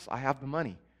this house. I have the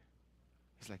money."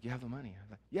 He's like, "You have the money?" I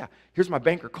was like, "Yeah, here's my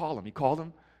banker. Call him." He called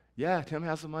him. "Yeah, Tim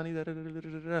has the money." Da, da, da, da,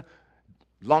 da, da.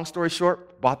 Long story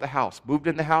short, bought the house, moved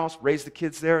in the house, raised the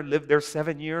kids there, lived there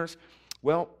 7 years.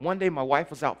 Well, one day my wife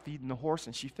was out feeding the horse,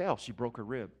 and she fell. She broke her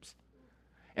ribs.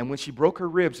 And when she broke her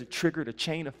ribs, it triggered a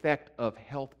chain effect of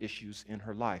health issues in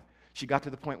her life. She got to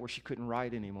the point where she couldn't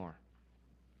ride anymore.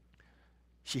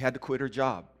 She had to quit her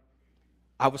job.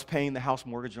 I was paying the house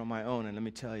mortgage on my own, and let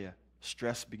me tell you,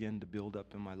 stress began to build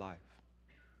up in my life.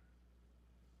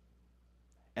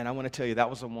 And I want to tell you, that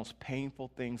was the most painful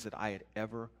things that I had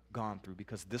ever gone through,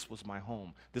 because this was my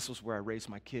home. This was where I raised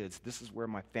my kids. This is where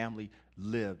my family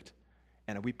lived.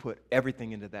 And we put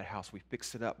everything into that house. We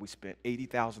fixed it up. We spent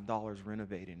 $80,000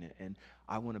 renovating it. And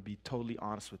I want to be totally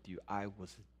honest with you, I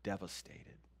was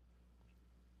devastated.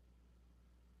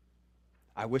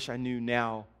 I wish I knew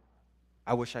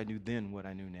then what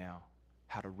I knew now,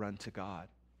 how to run to God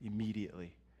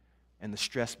immediately. And the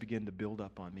stress began to build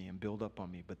up on me and build up on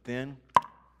me. But then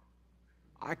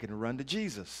I can run to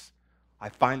Jesus. I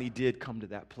finally did come to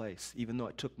that place. Even though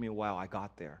it took me a while, I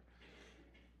got there.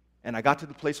 And I got to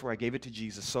the place where I gave it to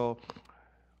Jesus. So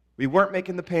we weren't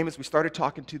making the payments. We started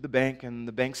talking to the bank, and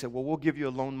the bank said, "Well, we'll give you a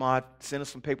loan mod. Send us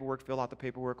some paperwork, fill out the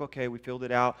paperwork." Okay, we filled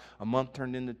it out. A month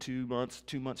turned into 2 months.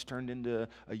 2 months turned into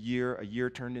a year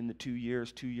turned into 2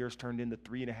 years. 2 years turned into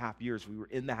 3.5 years. We were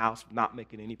in the house not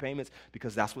making any payments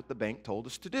because that's what the bank told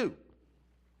us to do.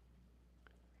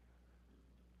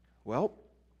 Well,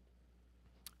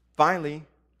 finally,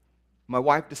 My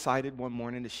wife decided one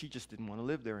morning that she just didn't want to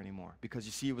live there anymore because,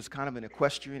 you see, it was kind of an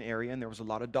equestrian area, and there was a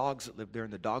lot of dogs that lived there,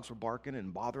 and the dogs were barking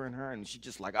and bothering her, and she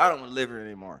just like, I don't want to live here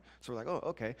anymore. So we're like, oh,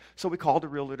 okay. So we called the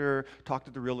realtor, talked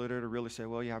to the realtor. The realtor said,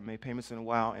 well, you haven't made payments in a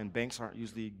while, and banks aren't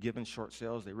usually giving short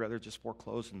sales. They rather just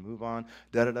foreclose and move on,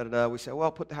 da-da-da-da-da. We said,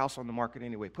 well, put the house on the market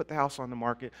anyway. Put the house on the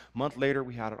market. A month later,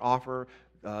 we had an offer.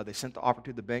 They sent the offer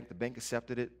to the bank. The bank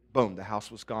accepted it. Boom, the house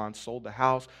was gone. Sold the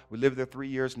house. We lived there 3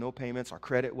 years, no payments. Our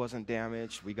credit wasn't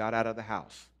damaged. We got out of the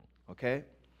house, okay?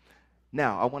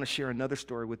 Now, I want to share another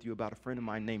story with you about a friend of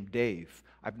mine named Dave.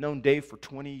 I've known Dave for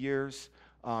 20 years.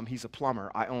 He's a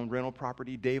plumber. I own rental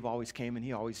property. Dave always came and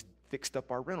he always fixed up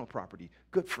our rental property.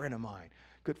 Good friend of mine.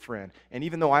 Good friend. And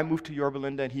even though I moved to Yorba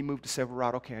Linda and he moved to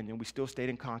Silverado Canyon, we still stayed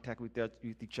in contact with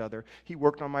each other. He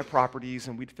worked on my properties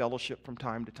and we'd fellowship from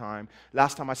time to time.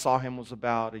 Last time I saw him was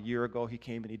about a year ago. He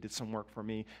came and he did some work for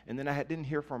me. And then I didn't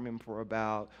hear from him for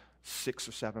about 6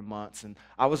 or 7 months. And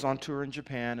I was on tour in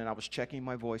Japan and I was checking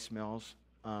my voicemails.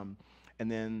 And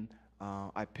then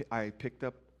I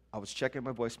was checking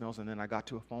my voicemails, and then I got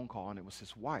to a phone call and it was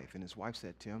his wife. And his wife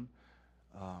said, Tim,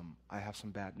 I have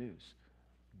some bad news.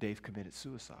 Dave committed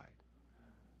suicide.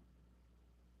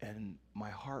 And my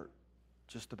heart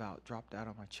just about dropped out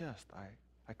of my chest.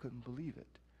 I couldn't believe it.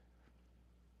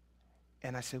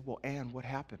 And I said, well, Ann, what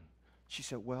happened? She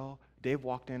said, well, Dave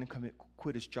walked in and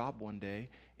quit his job one day,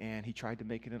 and he tried to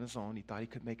make it on his own. He thought he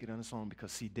could make it on his own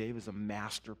because, see, Dave is a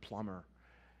master plumber.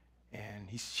 And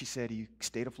she said he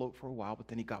stayed afloat for a while, but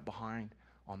then he got behind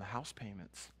on the house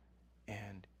payments.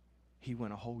 And he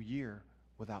went a whole year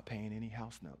without paying any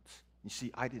house notes. You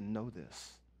see, I didn't know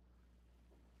this.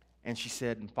 And she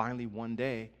said, and finally one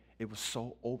day, it was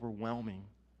so overwhelming,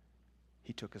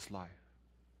 he took his life.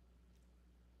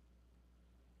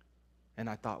 And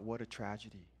I thought, what a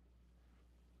tragedy.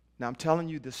 Now, I'm telling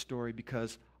you this story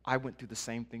because I went through the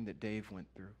same thing that Dave went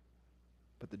through.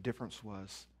 But the difference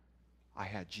was I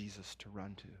had Jesus to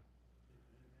run to.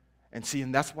 And see,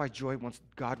 and that's why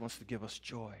God wants to give us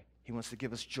joy. He wants to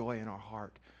give us joy in our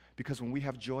heart. Because when we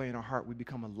have joy in our heart, we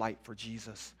become a light for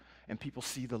Jesus. And people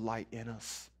see the light in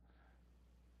us.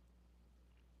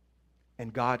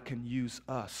 And God can use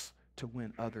us to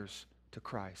win others to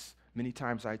Christ. Many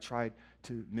times I tried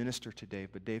to minister to Dave,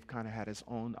 but Dave kind of had his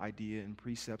own idea and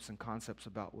precepts and concepts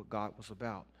about what God was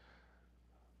about.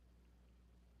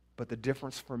 But the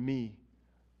difference for me,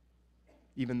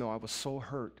 even though I was so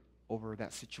hurt over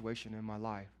that situation in my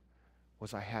life,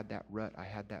 was I had that rut, I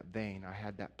had that vein, I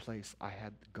had that place, I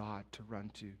had God to run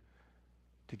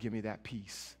to give me that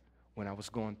peace when I was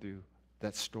going through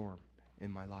that storm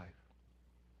in my life.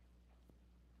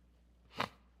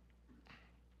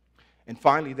 And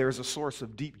finally, there is a source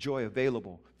of deep joy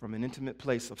available from an intimate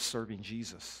place of serving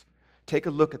Jesus. Take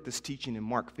a look at this teaching in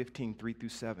Mark 15,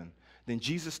 3-7. Then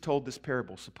Jesus told this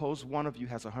parable. Suppose one of you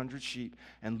has 100 sheep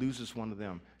and loses one of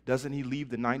them. Doesn't he leave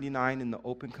the 99 in the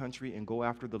open country and go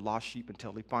after the lost sheep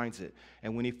until he finds it?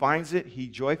 And when he finds it, he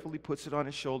joyfully puts it on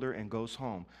his shoulder and goes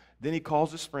home. Then he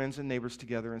calls his friends and neighbors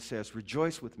together and says,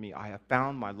 rejoice with me, I have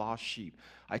found my lost sheep.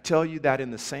 I tell you that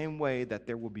in the same way that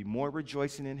there will be more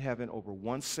rejoicing in heaven over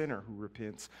one sinner who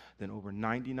repents than over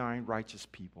 99 righteous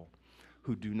people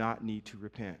who do not need to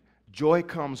repent. Joy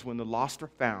comes when the lost are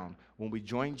found, when we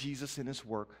join Jesus in his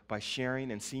work by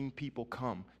sharing and seeing people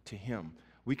come to him.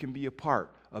 We can be a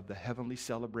part of the heavenly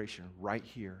celebration right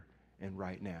here and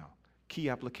right now. Key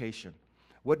application.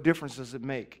 What difference does it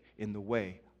make in the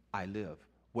way I live?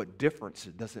 What difference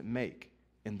does it make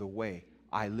in the way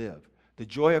I live? The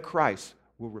joy of Christ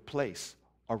will replace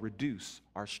or reduce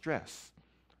our stress.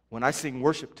 When I sing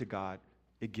worship to God,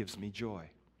 it gives me joy.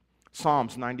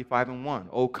 Psalms 95:1.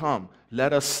 Oh, come,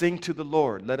 let us sing to the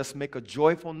Lord. Let us make a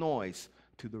joyful noise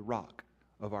to the rock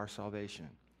of our salvation.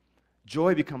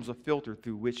 Joy becomes a filter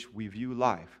through which we view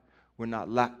life. We're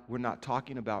not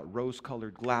talking about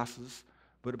rose-colored glasses,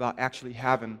 but about actually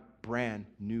having brand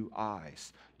new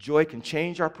eyes. Joy can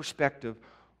change our perspective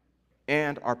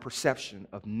and our perception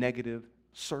of negative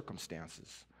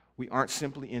circumstances. We aren't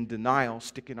simply in denial,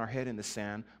 sticking our head in the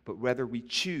sand, but rather we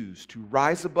choose to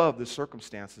rise above the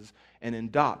circumstances and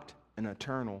adopt an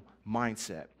eternal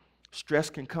mindset.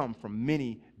 Stress can come from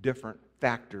many different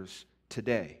factors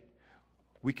today.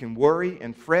 We can worry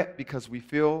and fret because we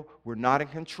feel we're not in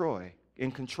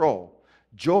control.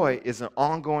 Joy is an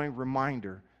ongoing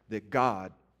reminder that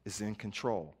God is in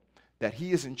control, that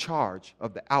he is in charge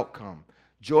of the outcome.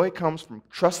 Joy comes from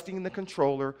trusting the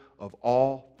controller of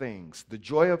all things. The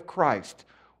joy of Christ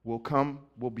will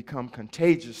become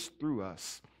contagious through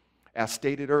us. As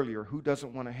stated earlier, who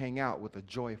doesn't want to hang out with a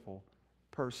joyful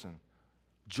person?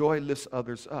 Joy lifts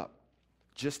others up,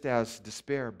 just as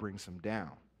despair brings them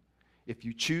down. If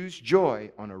you choose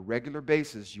joy on a regular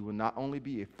basis, you will not only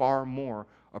be a far more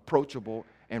approachable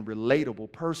and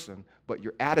relatable person, but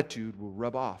your attitude will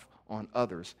rub off on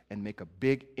others and make a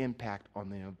big impact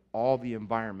on all the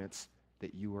environments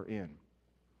that you are in.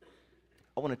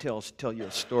 I want to tell you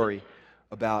a story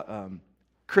about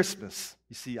Christmas.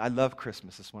 You see, I love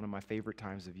Christmas. It's one of my favorite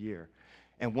times of year.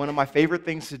 And one of my favorite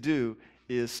things to do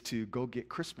is to go get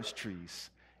Christmas trees.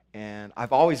 And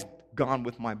I've always gone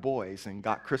with my boys and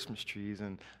got Christmas trees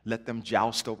and let them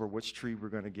joust over which tree we're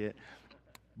going to get.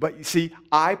 But you see,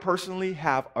 I personally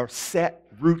have a set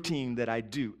routine that I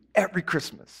do every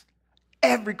Christmas.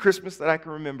 Every Christmas that I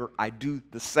can remember, I do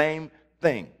the same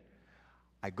thing.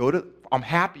 I'm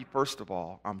happy, first of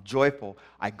all. I'm joyful.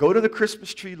 I go to the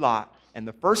Christmas tree lot, and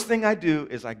the first thing I do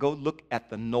is I go look at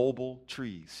the noble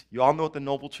trees. You all know what the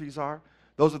noble trees are?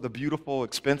 Those are the beautiful,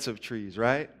 expensive trees,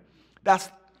 right? That's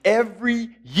every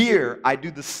year I do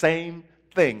the same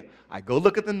thing. I go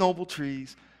look at the noble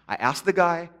trees. I ask the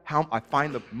guy how I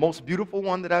find the most beautiful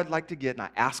one that I'd like to get, and I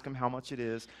ask him how much it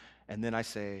is, and then I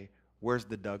say, "Where's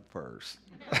the Doug firs?"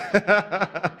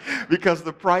 Because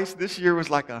the price this year was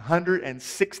like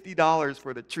 $160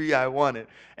 for the tree I wanted.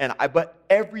 But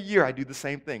every year I do the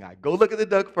same thing. I go look at the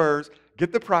Doug firs,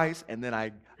 get the price, and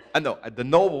then the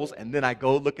nobles, and then I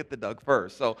go look at the Doug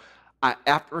firs. So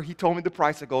after he told me the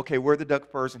price, I go, "Okay, where are the Doug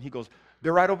firs?" And he goes,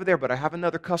 "They're right over there, but I have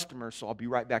another customer, so I'll be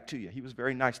right back to you." He was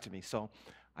very nice to me. So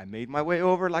I made my way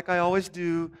over like I always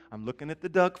do. I'm looking at the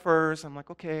Doug firs. I'm like,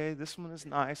 okay, this one is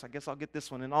nice. I guess I'll get this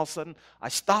one. And all of a sudden, I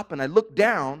stop and I look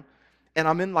down, and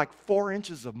I'm in like 4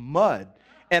 inches of mud,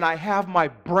 and I have my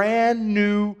brand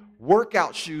new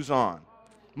workout shoes on,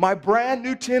 my brand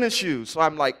new tennis shoes. So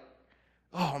I'm like,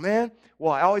 oh, man.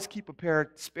 Well, I always keep a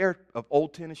pair spare of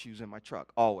old tennis shoes in my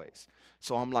truck, always.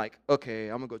 So I'm like, okay,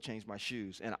 I'm going to go change my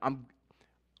shoes. And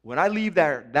when I leave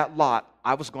that lot,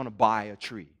 I was going to buy a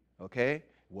tree, okay?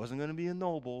 It wasn't going to be a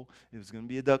noble. It was going to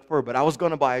be a Doug fir, but I was going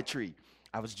to buy a tree.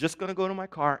 I was just going to go to my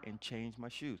car and change my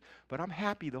shoes. But I'm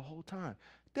happy the whole time.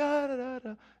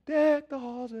 Da-da-da-da, deck the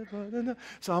halls.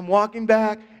 So I'm walking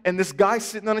back, and this guy's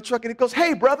sitting on the truck, and he goes,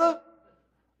 "Hey, brother."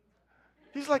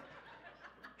 He's like,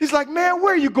 "Man,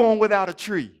 where are you going without a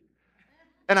tree?"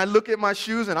 And I look at my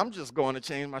shoes, and I'm just going to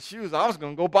change my shoes. I was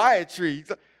going to go buy a tree. He's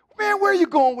like, "Man, where are you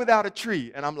going without a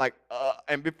tree?" And I'm like,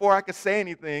 and before I could say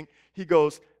anything, he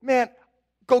goes, "Man,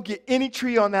 go get any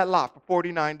tree on that lot for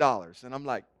 $49. And I'm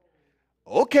like,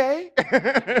 okay.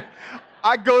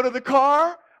 I go to the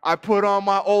car. I put on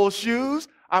my old shoes.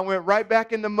 I went right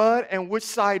back in the mud. And which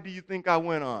side do you think I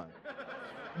went on?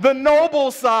 The noble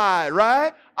side,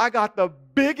 right? I got the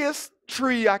biggest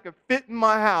tree I could fit in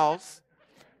my house,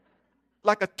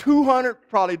 like a $200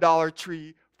 probably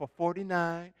tree for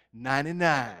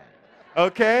 $49.99.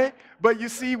 Okay? But you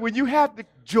see, when you have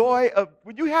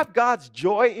God's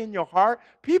joy in your heart,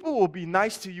 people will be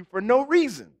nice to you for no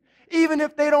reason. Even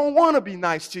if they don't want to be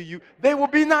nice to you, they will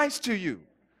be nice to you.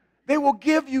 They will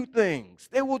give you things.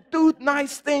 They will do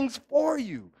nice things for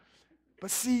you. But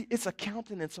see, it's a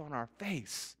countenance on our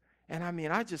face. And I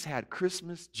mean, I just had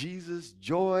Christmas, Jesus,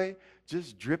 joy,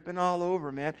 just dripping all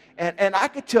over, man. And I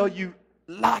could tell you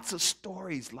lots of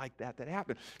stories like that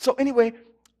happen. So anyway,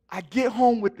 I get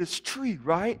home with this tree,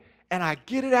 right? And I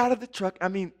get it out of the truck. I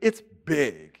mean, it's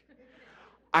big.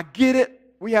 I get it.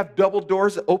 We have double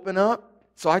doors that open up.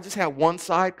 So I just had one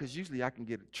side, because usually I can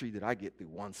get a tree that I get through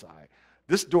one side.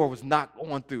 This door was not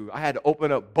going through. I had to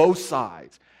open up both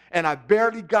sides. And I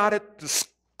barely got it to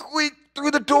squeak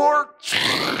through the door.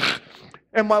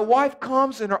 And my wife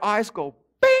comes and her eyes go,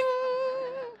 bing!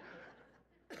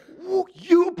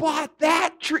 You bought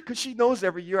that tree? Because she knows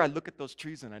every year I look at those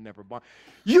trees and I never buy.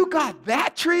 You got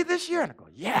that tree this year? And I go,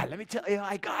 yeah, let me tell you,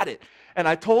 I got it. And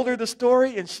I told her the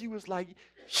story, and she was like,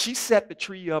 she set the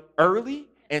tree up early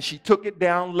and she took it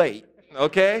down late.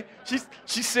 Okay?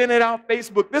 She sent it out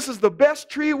Facebook. This is the best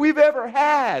tree we've ever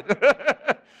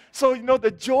had. So, you know,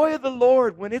 the joy of the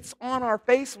Lord, when it's on our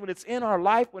face, when it's in our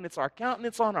life, when it's our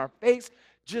countenance on our face,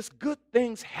 just good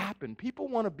things happen. People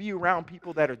want to be around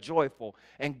people that are joyful,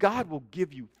 and God will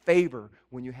give you favor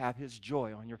when you have His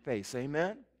joy on your face.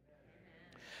 Amen?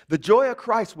 The joy of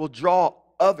Christ will draw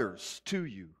others to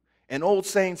you. An old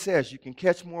saying says, you can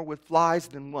catch more with flies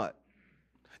than what?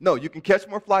 No, you can catch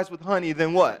more flies with honey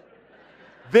than what?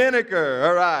 Vinegar.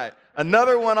 All right.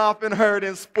 Another one often heard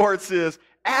in sports is,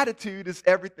 attitude is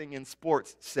everything in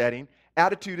sports setting.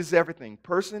 Attitude is everything.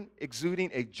 Person exuding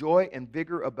a joy and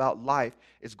vigor about life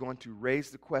is going to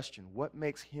raise the question, what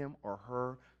makes him or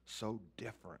her so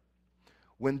different?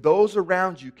 When those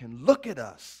around you can look at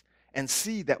us and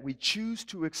see that we choose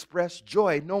to express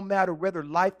joy no matter whether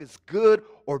life is good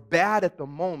or bad at the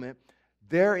moment,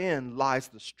 Therein lies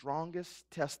the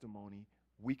strongest testimony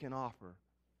we can offer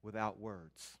without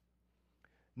words.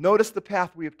 Notice the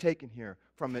path we have taken here,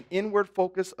 from an inward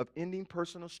focus of ending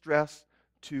personal stress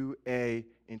to an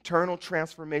internal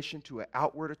transformation to an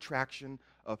outward attraction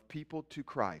of people to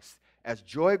Christ. As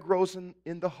joy grows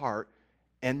in the heart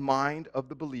and mind of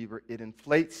the believer, it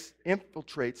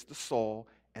infiltrates the soul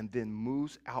and then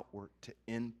moves outward to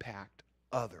impact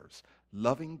others,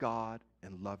 loving God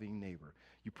and loving neighbor.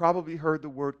 You probably heard the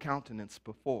word countenance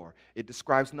before. It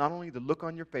describes not only the look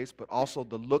on your face, but also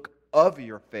the look of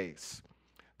your face.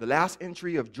 The last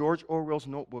entry of George Orwell's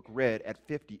notebook read, at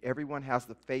 50, everyone has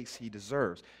the face he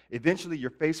deserves. Eventually, your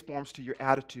face forms to your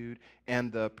attitude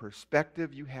and the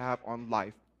perspective you have on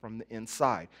life from the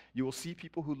inside. You will see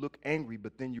people who look angry,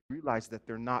 but then you realize that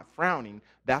they're not frowning.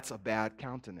 That's a bad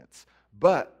countenance.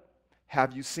 But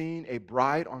have you seen a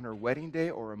bride on her wedding day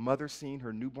or a mother seeing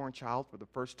her newborn child for the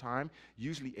first time?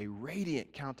 Usually a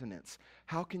radiant countenance.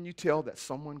 How can you tell that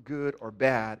someone good or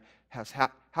bad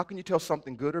how can you tell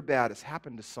something good or bad has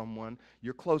happened to someone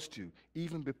you're close to?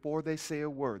 Even before they say a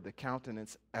word, the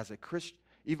countenance as a Christian,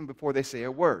 even before they say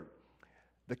a word.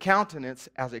 The countenance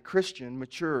as a Christian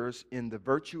matures in the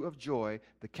virtue of joy.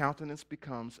 The countenance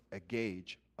becomes a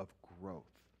gauge of growth.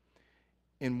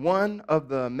 In one of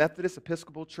the Methodist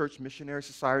Episcopal Church Missionary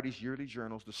Society's yearly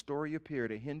journals, the story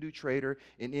appeared. A Hindu trader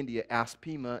in India asked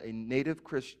Pima, a native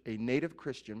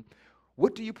Christian,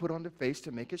 "What do you put on the face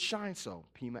to make it shine so?"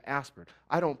 Pima answered,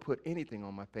 "I don't put anything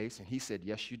on my face." And he said,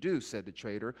 "Yes, you do," said the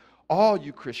trader. "All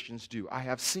you Christians do. I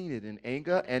have seen it in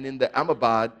Anga and in the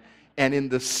Ahmedabad and in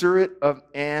the Surat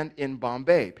and in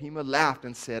Bombay." Pima laughed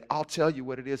and said, "I'll tell you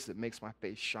what it is that makes my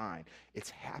face shine. It's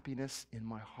happiness in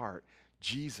my heart.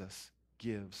 Jesus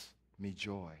gives me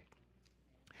joy."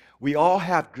 We all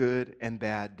have good and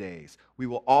bad days. We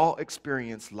will all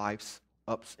experience life's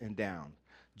ups and downs.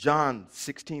 John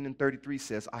 16:33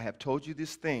 says, "I have told you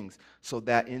these things so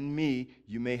that in me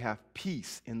you may have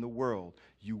peace in the world.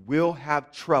 You will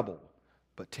have trouble,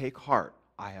 but take heart.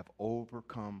 I have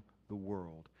overcome the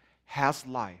world." Has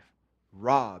life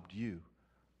robbed you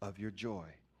of your joy?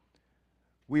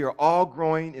 We are all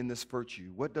growing in this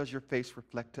virtue. What does your face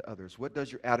reflect to others? What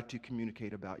does your attitude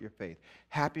communicate about your faith?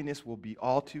 Happiness will be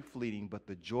all too fleeting, but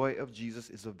the joy of Jesus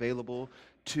is available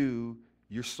to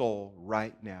your soul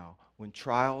right now. When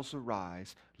trials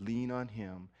arise, lean on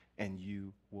him and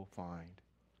you will find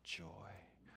joy.